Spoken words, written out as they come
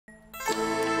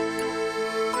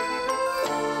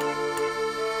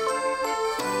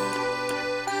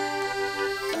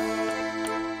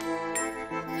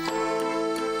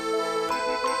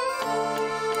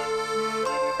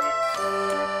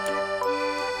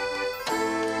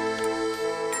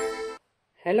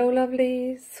Hello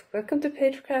lovelies, welcome to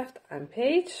Pagecraft. I'm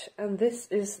Paige and this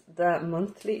is the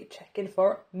monthly check-in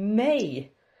for May.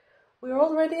 We're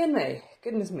already in May,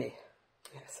 goodness me.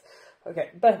 Yes, okay,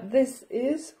 but this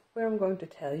is where I'm going to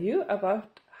tell you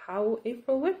about how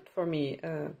April went for me,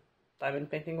 diamond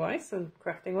painting wise and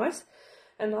crafting wise.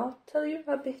 And I'll tell you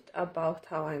a bit about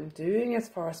how I'm doing as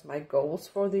far as my goals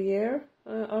for the year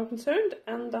are concerned.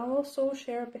 And I'll also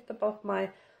share a bit about my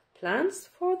plans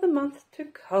for the month to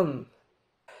come.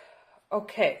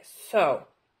 Okay, so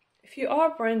if you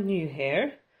are brand new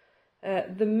here,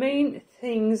 the main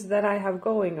things that I have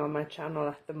going on my channel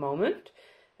at the moment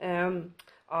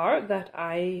are that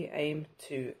I aim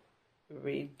to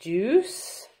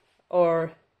reduce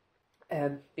or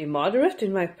be moderate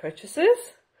in my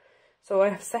purchases. So I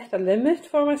have set a limit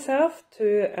for myself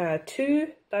to 2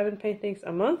 diamond paintings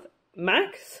a month,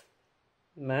 max.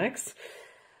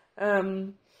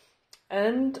 And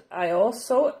I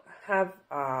also have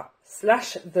a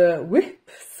slash the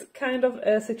whips kind of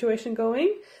a situation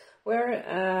going, where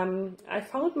I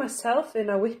found myself in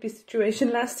a whippy situation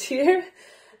last year.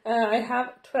 I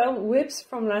have 12 whips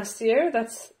from last year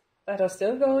that are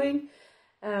still going,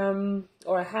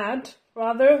 or I had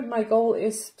rather. My goal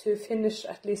is to finish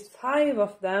at least 5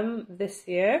 of them this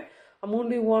year. I'm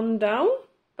only 1 down,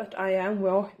 but I am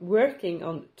working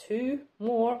on 2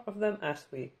 more of them as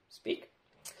we speak.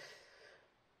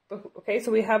 Okay,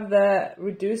 so we have the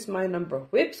reduce my number of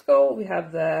whips goal, we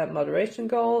have the moderation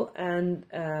goal, and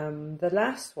the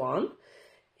last one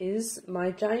is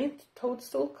my giant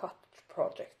toadstool cottage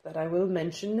project that I will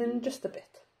mention in just a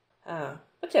bit.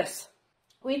 But yes,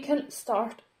 we can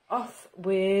start off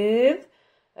with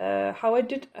how I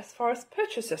did as far as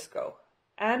purchases go.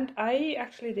 And I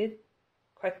actually did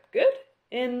quite good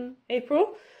in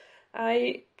April.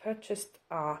 I purchased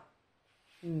a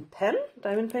pen,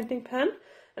 diamond painting pen.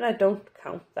 And I don't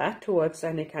count that towards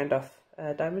any kind of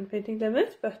diamond painting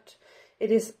limit, but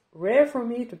it is rare for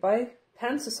me to buy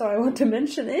pens, so I want to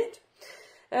mention it.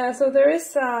 So there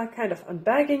is a kind of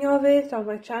unbagging of it on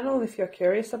my channel if you're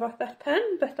curious about that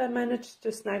pen, but I managed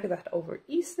to snag that over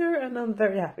Easter and I'm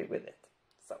very happy with it.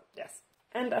 So yes.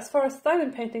 And as far as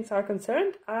diamond paintings are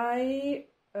concerned, I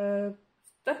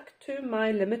stuck to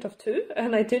my limit of 2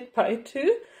 and I did buy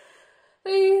 2.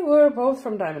 They were both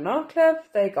from Diamond Art Club.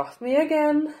 They got me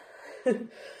again.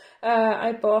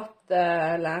 I bought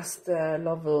the last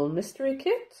Lovell mystery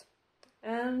kit,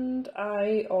 and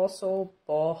I also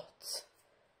bought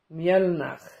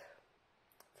Mjölnir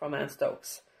from Anne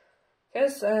Stokes.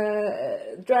 Because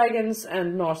dragons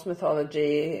and Norse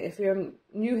mythology. If you're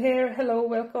new here, hello,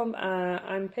 welcome.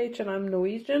 I'm Paige and I'm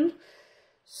Norwegian.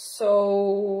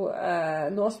 So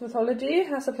Norse mythology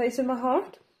has a place in my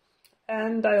heart.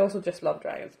 And I also just love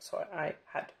dragons, so I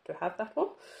had to have that one,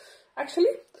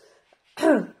 actually.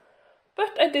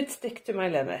 But I did stick to my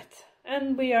limit.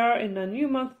 And we are in a new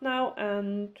month now,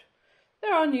 and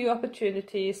there are new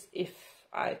opportunities if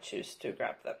I choose to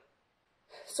grab them.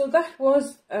 So that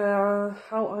was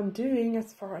how I'm doing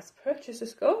as far as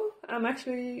purchases go. I'm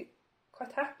actually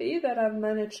quite happy that I've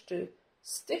managed to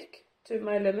stick to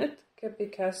my limit,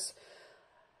 because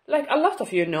like a lot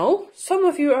of you know, some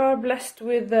of you are blessed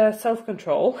with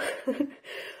self-control,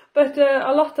 but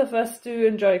a lot of us do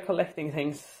enjoy collecting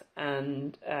things,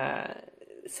 and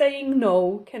saying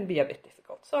no can be a bit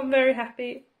difficult. So I'm very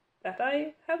happy that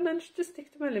I have managed to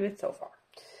stick to my limit so far.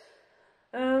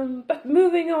 But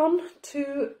moving on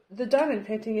to the diamond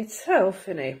painting itself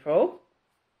in April,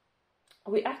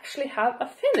 we actually have a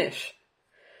finish.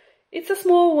 It's a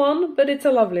small one, but it's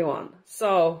a lovely one.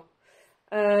 So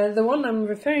the one I'm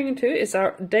referring to is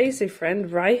our Daisy friend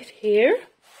right here.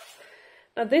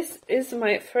 Now this is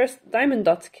my first Diamond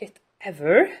Dots kit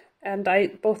ever, and I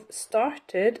both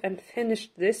started and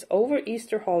finished this over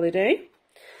Easter holiday.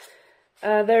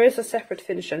 There is a separate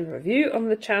finish and review on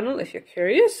the channel if you're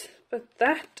curious, but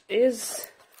that is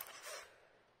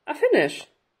a finish.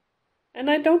 And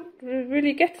I don't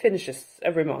really get finishes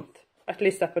every month, at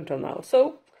least up until now.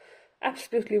 So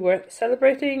absolutely worth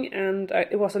celebrating, and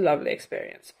it was a lovely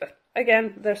experience. But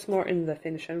again, there's more in the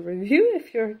finish and review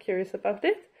if you're curious about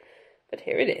it. But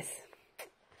here it is.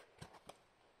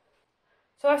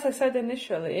 So as I said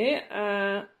initially,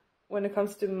 when it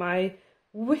comes to my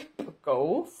whip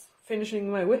goals, finishing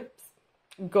my whip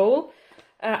goal,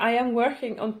 I am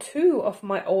working on 2 of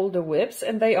my older whips,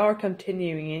 and they are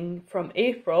continuing from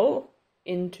April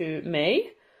into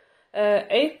May.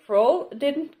 April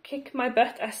didn't kick my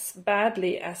butt as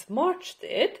badly as March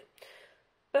did,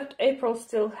 but April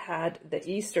still had the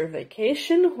Easter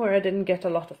vacation where I didn't get a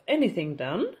lot of anything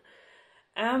done.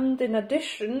 And in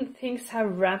addition, things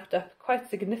have ramped up quite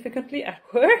significantly at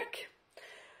work.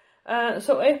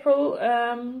 So April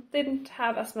didn't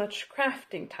have as much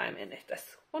crafting time in it as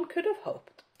one could have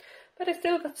hoped. But I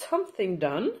still got something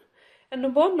done,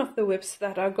 and one of the whips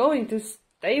that are going to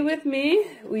stay with me,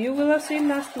 you will have seen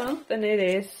last month, and it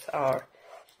is our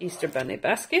Easter Bunny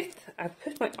basket. I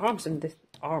put my arm in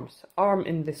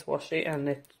this washi,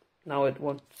 and now it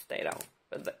won't stay down,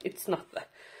 but it's not the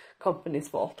company's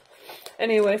fault.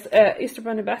 Anyways, Easter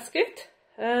Bunny basket.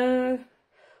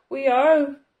 We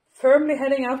are firmly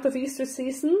heading out of Easter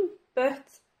season, but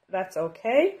that's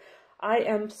okay. I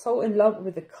am so in love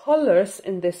with the colors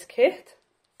in this kit.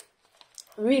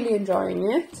 Really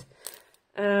enjoying it.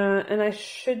 And I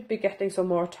should be getting some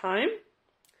more time.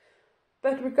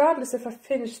 But regardless if I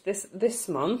finish this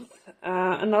month,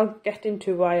 and I'll get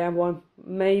into why I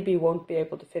maybe won't be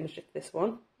able to finish it this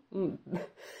month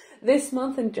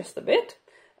in just a bit.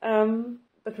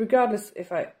 But regardless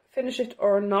if I finish it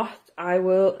or not, I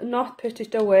will not put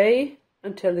it away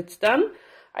until it's done.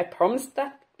 I promised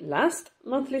that last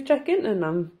monthly check-in, and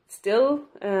I'm still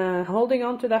holding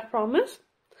on to that promise.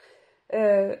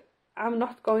 I'm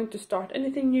not going to start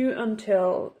anything new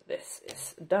until this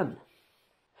is done.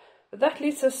 But that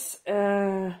leads us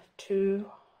to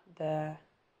the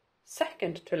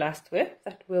second to last whip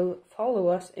that will follow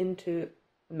us into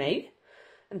May,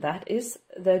 and that is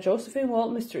the Josephine Wall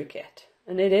Mystery Kit.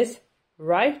 And it is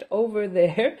right over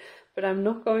there, but I'm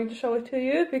not going to show it to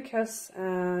you because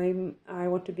I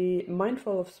want to be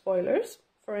mindful of spoilers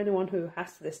for anyone who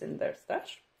has this in their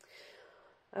stash.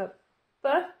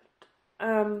 But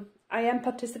I am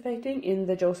participating in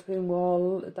the Josephine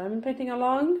Wall diamond painting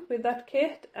along with that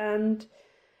kit, and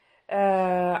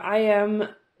I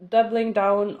am doubling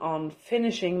down on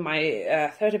finishing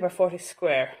my 30 by 40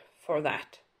 square for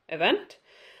that event.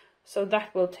 So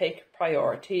that will take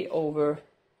priority over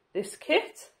this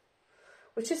kit,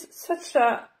 which is such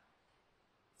a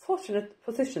fortunate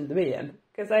position to be in,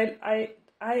 because I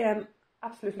am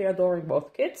absolutely adoring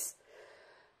both kits.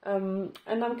 And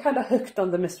I'm kind of hooked on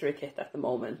the mystery kit at the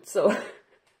moment, so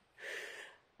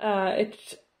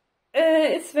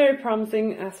it's very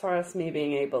promising as far as me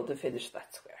being able to finish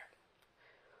that square.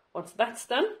 Once that's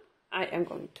done, I am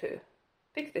going to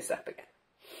pick this up again.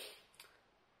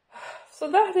 So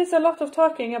that is a lot of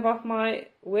talking about my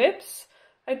whips.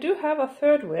 I do have a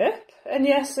third whip, and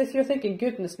yes, if you're thinking,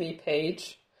 goodness me,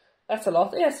 Paige, that's a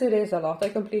lot. Yes, it is a lot. I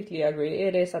completely agree.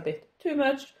 It is a bit too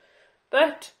much,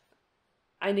 but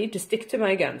I need to stick to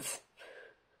my guns.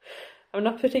 I'm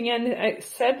not putting any, I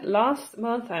said last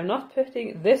month, I'm not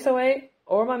putting this away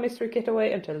or my mystery kit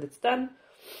away until it's done.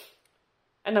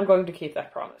 And I'm going to keep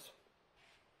that promise.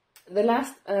 The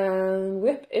last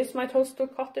whip is my Toadstool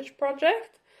Cottage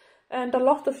project. And a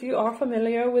lot of you are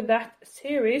familiar with that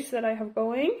series that I have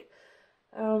going.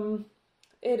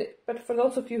 But for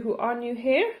those of you who are new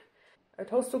here, a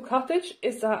Toadstool Cottage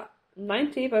is a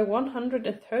 90 by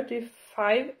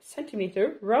 135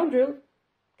 centimeter round drill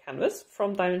canvas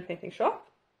from Diamond Painting Shop.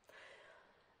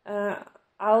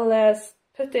 I'll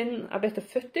put in a bit of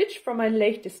footage from my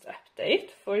latest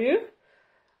update for you.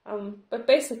 But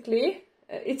basically,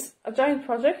 it's a giant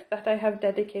project that I have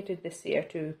dedicated this year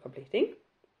to completing.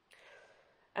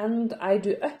 And I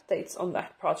do updates on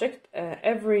that project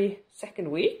every second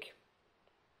week.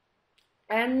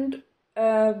 And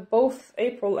both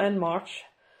April and March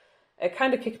I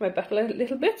kind of kicked my butt a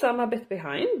little bit, so I'm a bit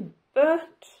behind,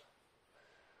 but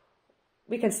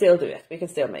we can still do it. We can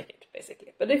still make it,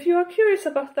 basically. But if you are curious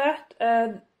about that,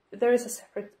 there is a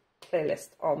separate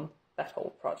playlist on that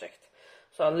whole project.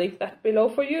 So I'll link that below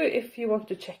for you if you want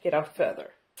to check it out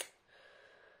further.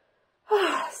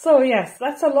 So yes,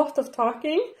 that's a lot of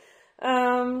talking. We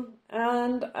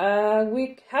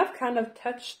have kind of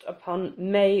touched upon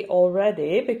May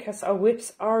already, because our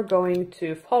whips are going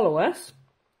to follow us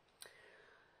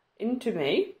into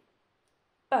May,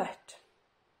 but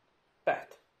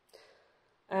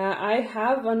I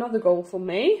have another goal for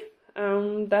May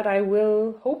that I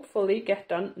will hopefully get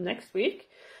done next week.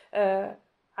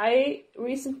 I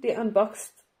recently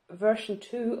unboxed version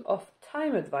 2 of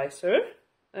Time Advisor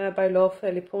by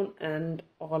lovelies and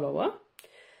Orlova,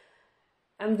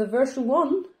 and the version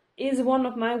 1 is one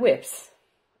of my whips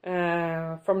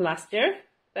from last year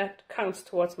that counts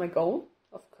towards my goal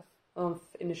of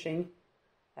finishing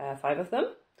 5 of them.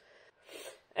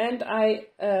 And I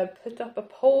put up a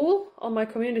poll on my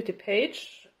community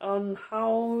page on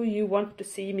how you want to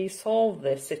see me solve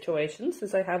this situation,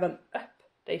 since I have an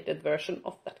updated version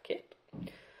of that kit.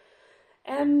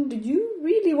 And you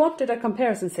really wanted a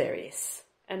comparison series,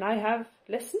 and I have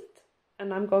listened,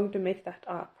 and I'm going to make that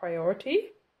a priority.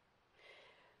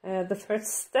 The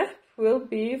first step will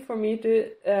be for me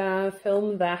to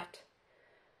film that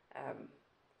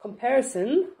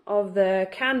comparison of the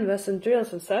canvas and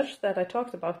drills and such that I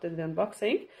talked about in the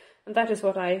unboxing, and that is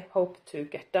what I hope to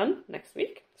get done next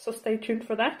week. So stay tuned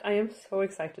for that. I am so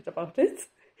excited about it.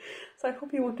 So I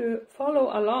hope you want to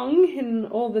follow along in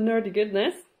all the nerdy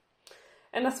goodness.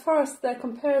 And as far as the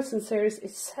comparison series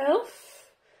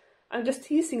itself, I'm just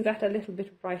teasing that a little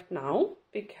bit right now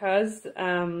because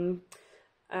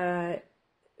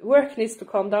work needs to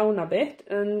calm down a bit,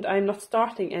 and I'm not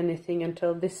starting anything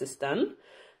until this is done.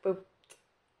 But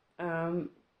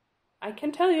I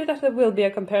can tell you that there will be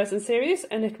a comparison series,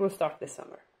 and it will start this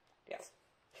summer. Yes,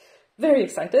 very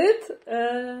excited.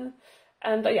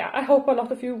 And yeah, I hope a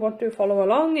lot of you want to follow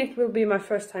along. It will be my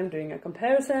first time doing a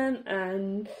comparison,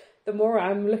 and the more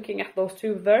I'm looking at those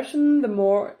two versions, the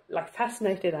more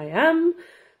fascinated I am.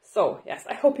 So yes,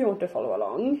 I hope you want to follow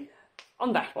along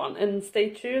on that one, and stay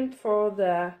tuned for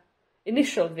the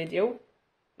initial video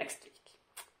next week.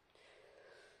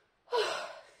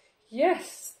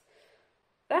 Yes,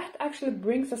 that actually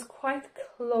brings us quite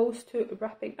close to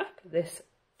wrapping up this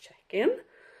check-in.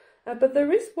 But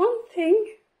there is one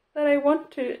thing that I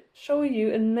want to show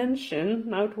you and mention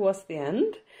now towards the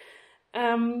end.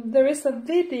 There is a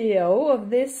video of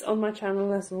this on my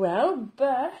channel as well,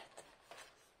 but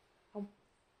I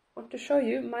want to show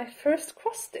you my first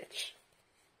cross stitch.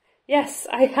 Yes,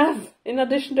 I have, in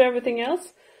addition to everything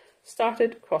else,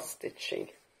 started cross stitching.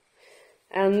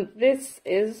 And this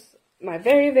is my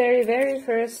very, very, very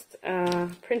first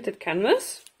printed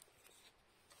canvas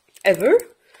ever.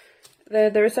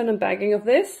 There is an unbagging of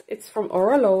this. It's from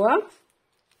Oraloa.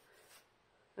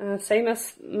 Same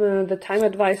as the Time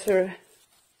Advisor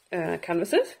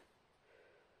canvases.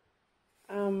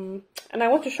 And I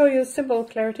want to show you symbol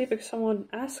clarity because someone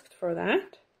asked for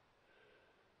that.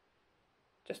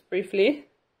 Just briefly.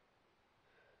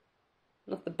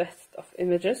 Not the best of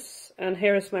images. And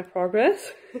here is my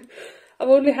progress. I've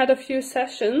only had a few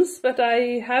sessions, but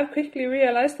I have quickly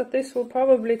realized that this will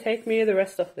probably take me the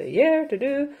rest of the year to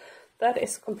do. That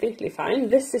is completely fine.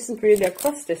 This isn't really a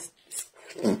cross stitch.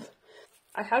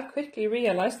 I have quickly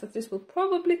realized that this will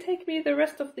probably take me the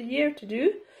rest of the year to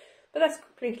do, but that's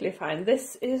completely fine.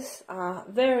 This is a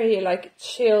very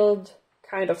chilled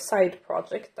kind of side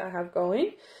project I have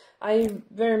going. I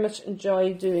very much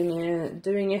enjoy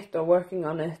doing it or working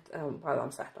on it while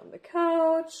I'm sat on the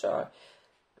couch, or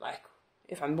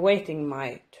if I'm waiting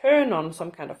my turn on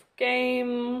some kind of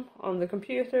game on the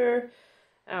computer.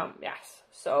 Yes,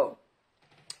 so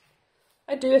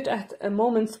I do it at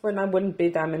moments when I wouldn't be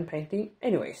diamond painting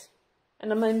anyways.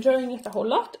 And I'm enjoying it a whole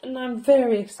lot, and I'm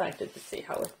very excited to see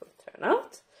how it will turn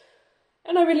out.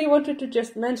 And I really wanted to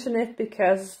just mention it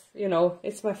because,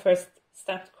 it's my first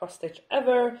stamped cross stitch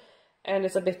ever, and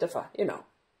it's a bit of a,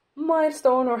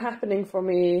 milestone or happening for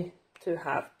me to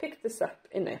have picked this up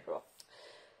in April.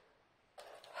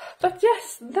 But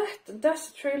yes, that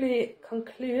does truly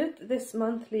conclude this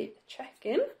monthly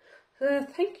check-in.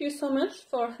 Thank you so much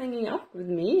for hanging out with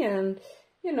me and,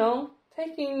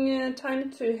 taking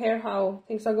time to hear how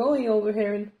things are going over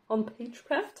here on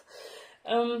Pagecraft.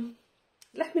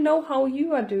 Let me know how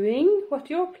you are doing, what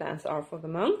your plans are for the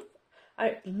month.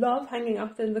 I love hanging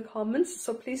out in the comments,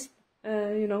 so please,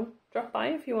 drop by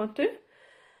if you want to.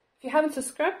 If you haven't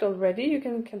subscribed already, you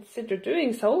can consider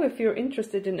doing so if you're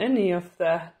interested in any of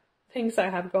the things I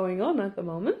have going on at the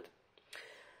moment.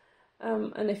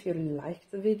 And if you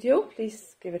liked the video,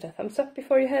 please give it a thumbs up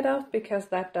before you head out, because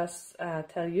that does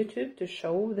tell YouTube to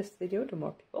show this video to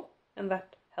more people, and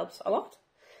that helps a lot.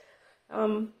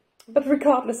 But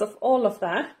regardless of all of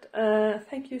that,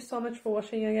 thank you so much for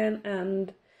watching again,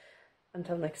 and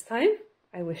until next time,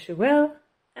 I wish you well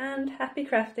and happy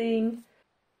crafting.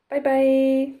 Bye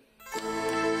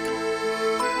bye!